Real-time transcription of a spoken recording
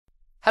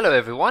Hello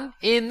everyone,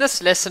 in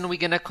this lesson we're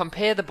going to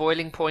compare the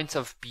boiling point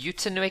of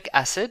butanoic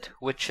acid,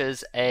 which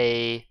is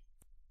a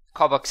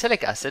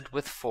carboxylic acid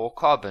with 4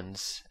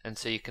 carbons. And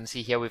so you can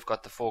see here we've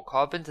got the 4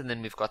 carbons, and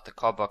then we've got the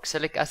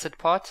carboxylic acid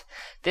part.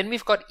 Then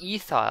we've got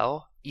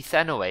ethyl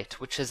ethanoate,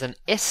 which is an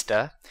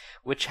ester,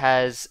 which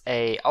has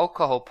a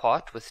alcohol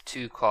part with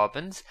 2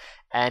 carbons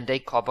and a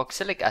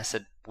carboxylic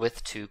acid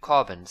with 2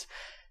 carbons.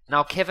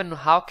 Now Kevin,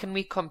 how can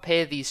we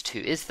compare these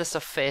two? Is this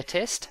a fair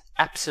test?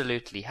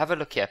 Absolutely. Have a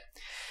look here.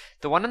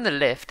 The one on the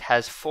left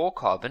has 4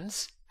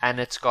 carbons and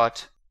it's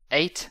got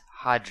 8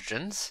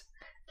 hydrogens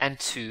and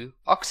 2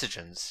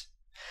 oxygens.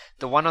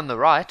 The one on the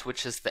right,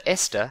 which is the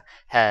ester,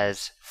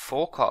 has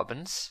 4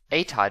 carbons,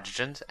 8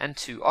 hydrogens and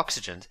 2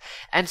 oxygens.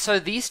 And so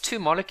these two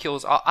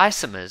molecules are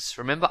isomers.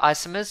 Remember,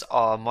 isomers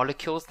are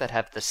molecules that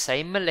have the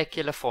same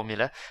molecular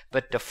formula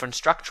but different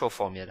structural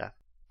formula.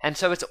 And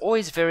so it's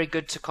always very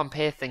good to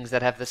compare things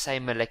that have the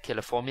same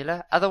molecular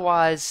formula.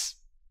 Otherwise,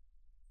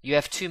 you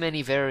have too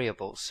many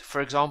variables. For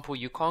example,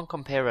 you can't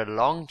compare a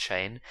long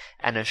chain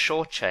and a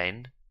short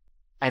chain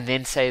and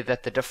then say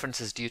that the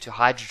difference is due to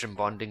hydrogen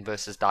bonding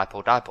versus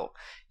dipole-dipole.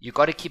 You've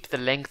got to keep the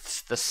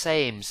lengths the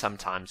same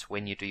sometimes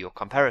when you do your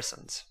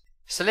comparisons.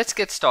 So let's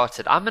get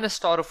started. I'm going to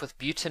start off with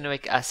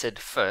butanoic acid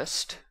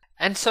first.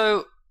 And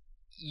so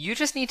you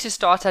just need to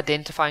start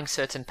identifying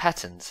certain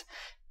patterns.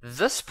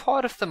 This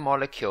part of the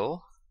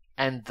molecule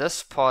and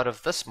this part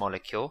of this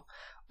molecule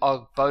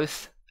are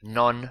both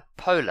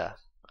non-polar.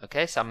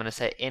 Okay, so I'm going to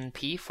say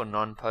NP for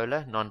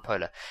non-polar,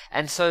 non-polar.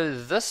 And so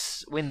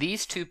this, when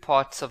these two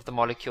parts of the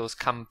molecules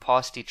come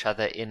past each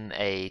other in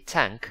a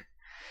tank,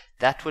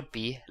 that would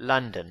be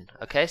London.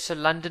 Okay, so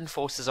London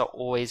forces are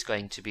always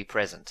going to be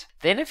present.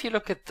 Then if you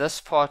look at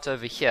this part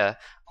over here,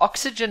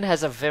 oxygen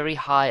has a very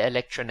high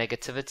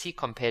electronegativity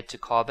compared to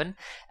carbon,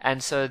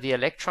 and so the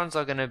electrons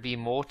are going to be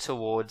more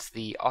towards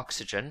the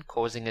oxygen,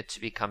 causing it to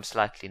become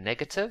slightly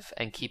negative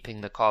and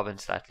keeping the carbon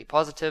slightly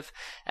positive.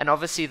 And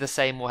obviously the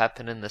same will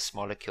happen in this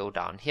molecule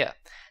down here.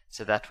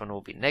 So that one will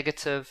be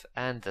negative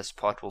and this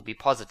part will be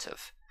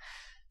positive.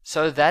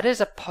 So that is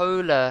a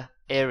polar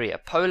area.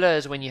 Polar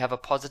is when you have a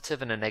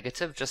positive and a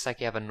negative, just like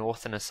you have a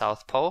north and a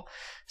south pole.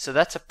 So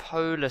that's a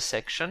polar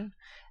section,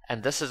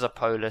 and this is a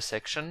polar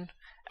section.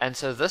 And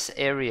so this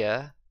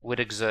area would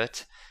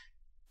exert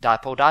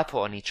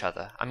dipole-dipole on each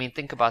other. I mean,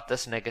 think about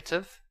this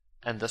negative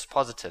and this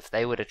positive.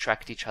 They would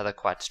attract each other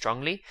quite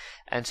strongly,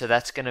 and so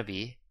that's going to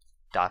be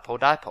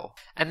dipole-dipole.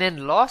 And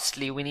then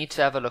lastly, we need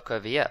to have a look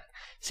over here.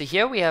 So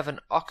here we have an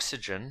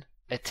oxygen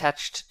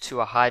attached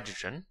to a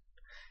hydrogen,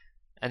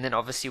 and then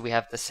obviously we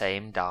have the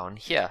same down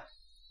here.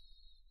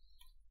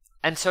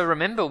 And so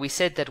remember, we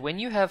said that when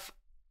you have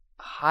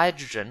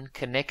hydrogen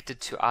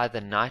connected to either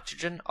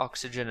nitrogen,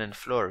 oxygen, and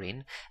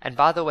fluorine, and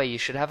by the way, you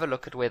should have a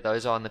look at where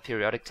those are on the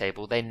periodic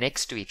table. They're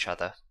next to each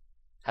other.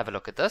 Have a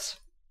look at this.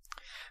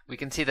 We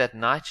can see that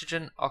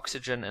nitrogen,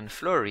 oxygen, and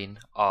fluorine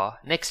are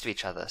next to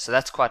each other. So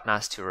that's quite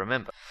nice to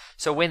remember.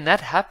 So when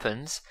that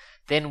happens,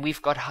 then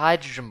we've got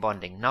hydrogen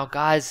bonding. Now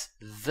guys,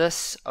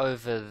 this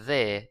over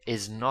there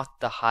is not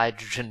the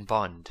hydrogen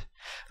bond.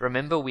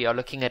 Remember, we are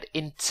looking at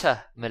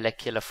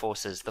intermolecular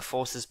forces, the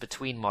forces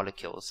between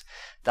molecules.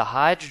 The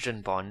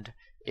hydrogen bond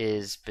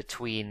is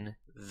between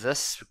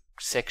this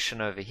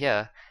section over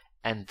here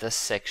and this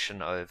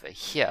section over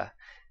here.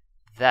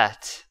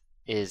 That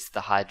is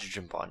the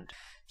hydrogen bond.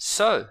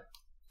 So,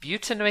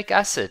 butanoic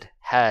acid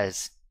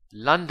has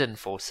London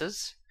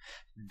forces,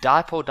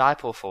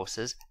 dipole-dipole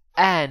forces,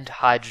 and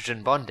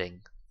hydrogen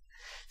bonding.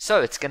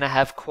 So it's going to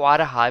have quite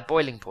a high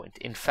boiling point.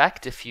 In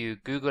fact, if you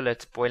Google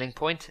it boiling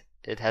point,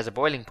 it has a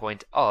boiling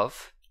point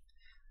of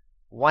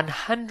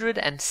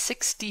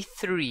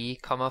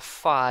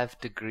 163.5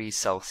 degrees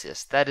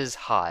Celsius. That is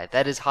high.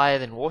 That is higher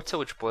than water,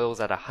 which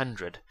boils at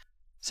 100.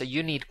 So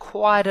you need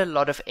quite a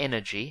lot of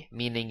energy,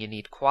 meaning you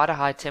need quite a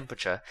high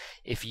temperature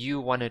if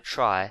you want to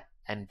try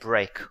and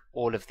break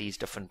all of these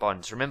different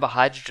bonds. Remember,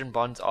 hydrogen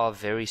bonds are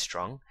very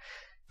strong.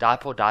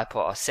 Dipole-dipole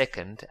are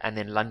second, and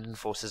then London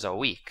forces are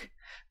weak.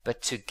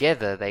 But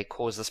together they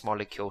cause this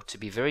molecule to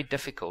be very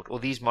difficult, or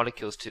these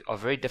molecules are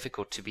very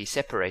difficult to be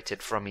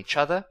separated from each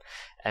other,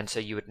 and so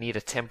you would need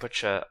a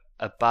temperature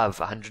above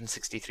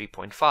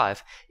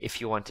 163.5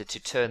 if you wanted to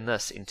turn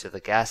this into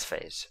the gas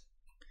phase.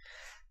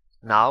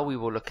 Now we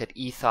will look at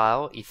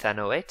ethyl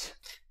ethanoate,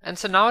 and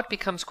so now it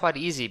becomes quite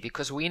easy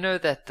because we know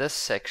that this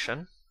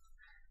section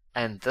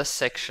and this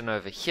section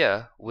over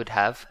here would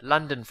have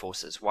London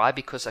forces. Why?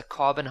 Because a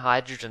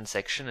carbon-hydrogen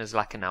section is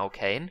like an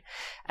alkane,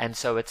 and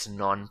so it's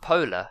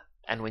non-polar.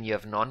 And when you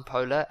have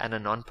non-polar and a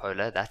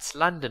non-polar, that's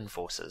London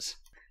forces.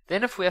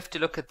 Then if we have to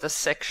look at this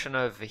section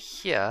over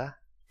here,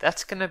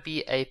 that's going to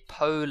be a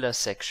polar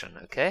section,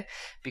 okay?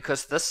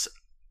 Because this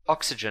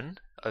oxygen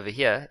over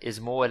here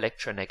is more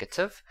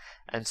electronegative,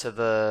 and so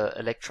the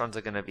electrons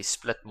are going to be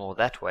split more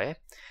that way.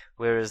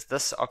 Whereas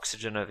this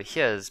oxygen over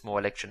here is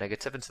more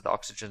electronegative, and so the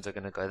oxygens are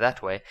going to go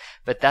that way.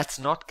 But that's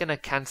not going to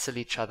cancel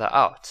each other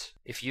out.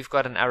 If you've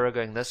got an arrow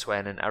going this way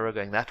and an arrow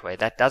going that way,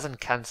 that doesn't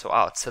cancel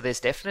out. So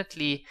there's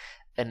definitely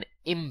an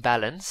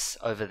imbalance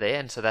over there,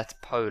 and so that's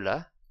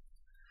polar.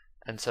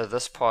 And so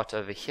this part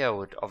over here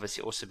would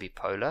obviously also be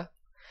polar.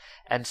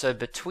 And so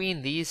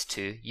between these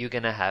two, you're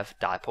going to have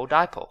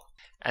dipole-dipole.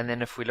 And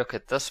then if we look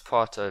at this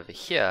part over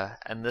here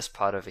and this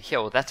part over here,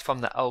 well, that's from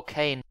the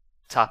alkane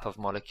type of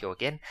molecule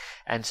again.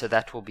 And so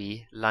that will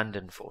be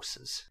London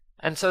forces.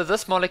 And so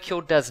this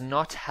molecule does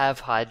not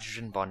have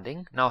hydrogen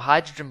bonding. Now,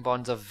 hydrogen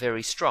bonds are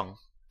very strong.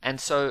 And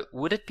so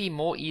would it be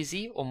more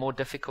easy or more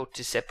difficult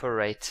to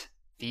separate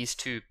these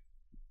two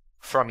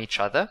from each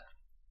other?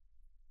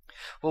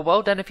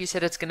 Well done if you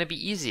said it's going to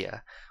be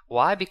easier.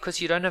 Why?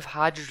 Because you don't have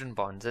hydrogen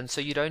bonds, and so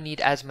you don't need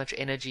as much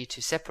energy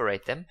to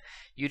separate them.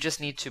 You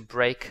just need to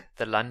break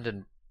the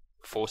London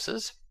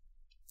forces,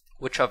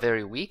 which are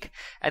very weak,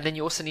 and then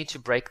you also need to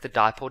break the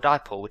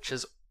dipole-dipole, which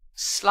is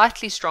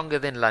slightly stronger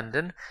than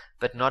London,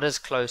 but not as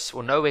close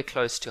or nowhere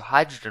close to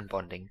hydrogen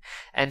bonding.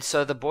 And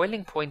so the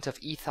boiling point of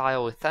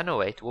ethyl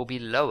ethanoate will be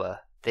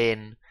lower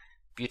than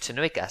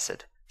butanoic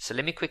acid. So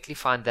let me quickly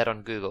find that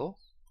on Google.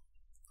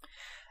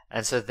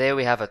 And so there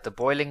we have it. The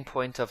boiling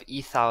point of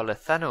ethyl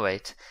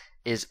ethanoate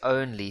is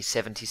only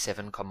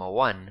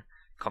 77,1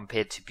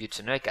 compared to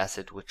butanoic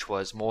acid, which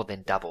was more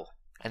than double.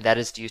 And that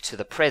is due to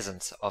the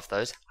presence of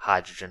those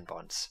hydrogen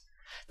bonds.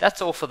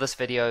 That's all for this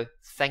video.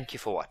 Thank you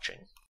for watching.